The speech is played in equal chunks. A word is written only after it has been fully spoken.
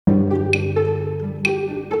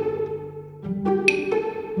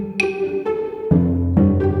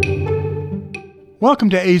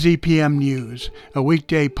Welcome to AZPM News, a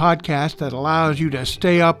weekday podcast that allows you to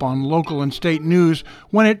stay up on local and state news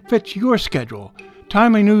when it fits your schedule.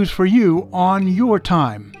 Timely news for you on your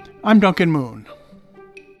time. I'm Duncan Moon.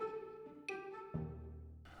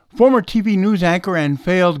 Former TV news anchor and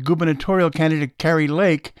failed gubernatorial candidate Kari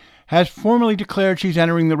Lake has formally declared she's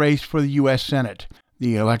entering the race for the U.S. Senate.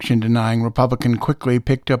 The election-denying Republican quickly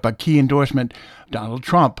picked up a key endorsement, Donald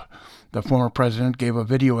Trump. The former president gave a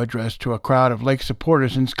video address to a crowd of Lake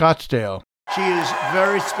supporters in Scottsdale. She is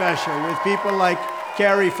very special, with people like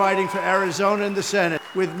Kari fighting for Arizona in the Senate.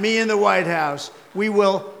 With me in the White House, we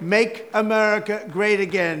will make America great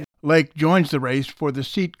again. Lake joins the race for the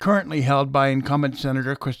seat currently held by incumbent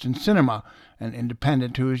Senator Kristen Sinema, an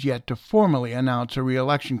independent who is yet to formally announce a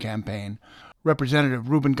re-election campaign. Representative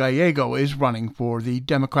Ruben Gallego is running for the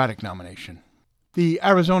Democratic nomination. The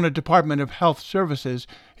Arizona Department of Health Services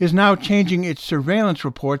is now changing its surveillance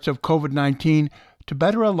reports of COVID-19 to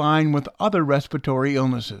better align with other respiratory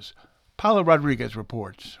illnesses. Paula Rodriguez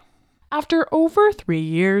reports. After over 3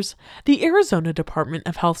 years, the Arizona Department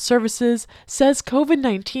of Health Services says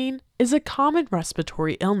COVID-19 is a common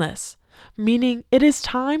respiratory illness, meaning it is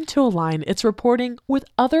time to align its reporting with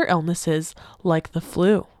other illnesses like the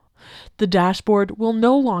flu. The dashboard will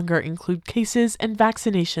no longer include cases and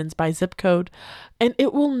vaccinations by zip code, and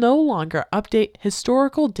it will no longer update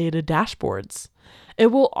historical data dashboards.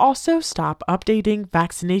 It will also stop updating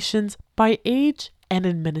vaccinations by age and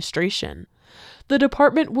administration. The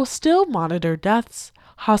department will still monitor deaths,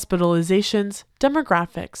 hospitalizations,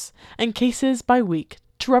 demographics, and cases by week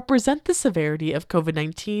to represent the severity of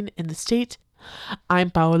COVID-19 in the state.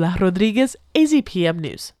 I'm Paula Rodriguez, AZPM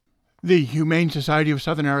News. The Humane Society of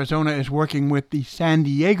Southern Arizona is working with the San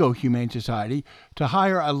Diego Humane Society to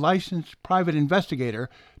hire a licensed private investigator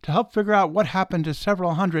to help figure out what happened to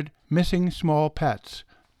several hundred missing small pets.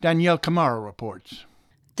 Danielle Camara reports.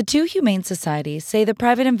 The two humane societies say the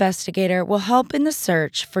private investigator will help in the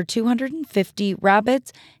search for 250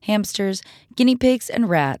 rabbits, hamsters, guinea pigs, and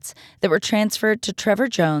rats that were transferred to Trevor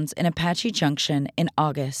Jones in Apache Junction in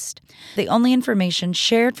August. The only information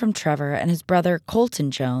shared from Trevor and his brother Colton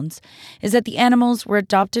Jones is that the animals were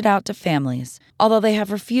adopted out to families, although they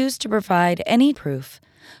have refused to provide any proof.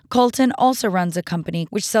 Colton also runs a company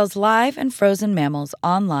which sells live and frozen mammals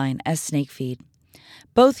online as snake feed.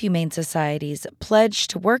 Both humane societies pledged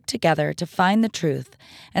to work together to find the truth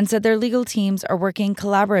and said their legal teams are working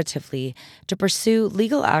collaboratively to pursue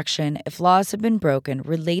legal action if laws have been broken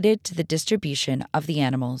related to the distribution of the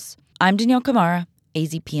animals. I'm Danielle Camara,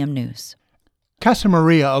 AZPM News. Casa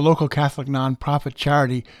Maria, a local Catholic nonprofit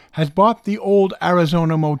charity, has bought the old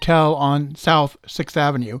Arizona Motel on South 6th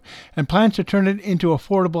Avenue and plans to turn it into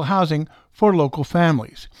affordable housing for local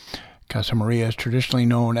families. Casa Maria is traditionally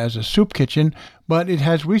known as a soup kitchen, but it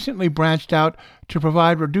has recently branched out to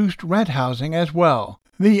provide reduced rent housing as well.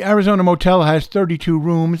 The Arizona Motel has 32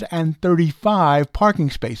 rooms and 35 parking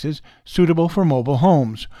spaces suitable for mobile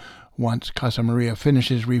homes. Once Casa Maria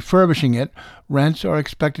finishes refurbishing it, rents are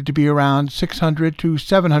expected to be around $600 to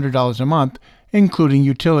 $700 a month, including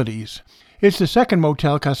utilities. It's the second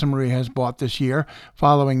motel Casa Maria has bought this year,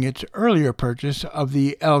 following its earlier purchase of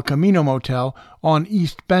the El Camino Motel on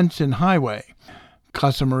East Benson Highway.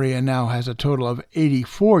 Casa Maria now has a total of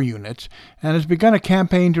 84 units and has begun a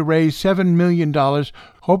campaign to raise $7 million,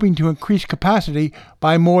 hoping to increase capacity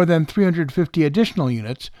by more than 350 additional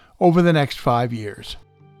units over the next 5 years.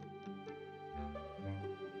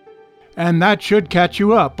 And that should catch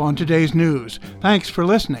you up on today's news. Thanks for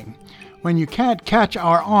listening. When you can't catch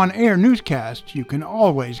our on-air newscasts, you can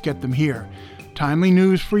always get them here. Timely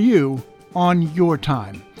news for you on your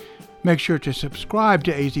time. Make sure to subscribe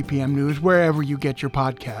to AZPM News wherever you get your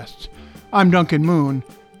podcasts. I'm Duncan Moon.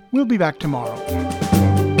 We'll be back tomorrow.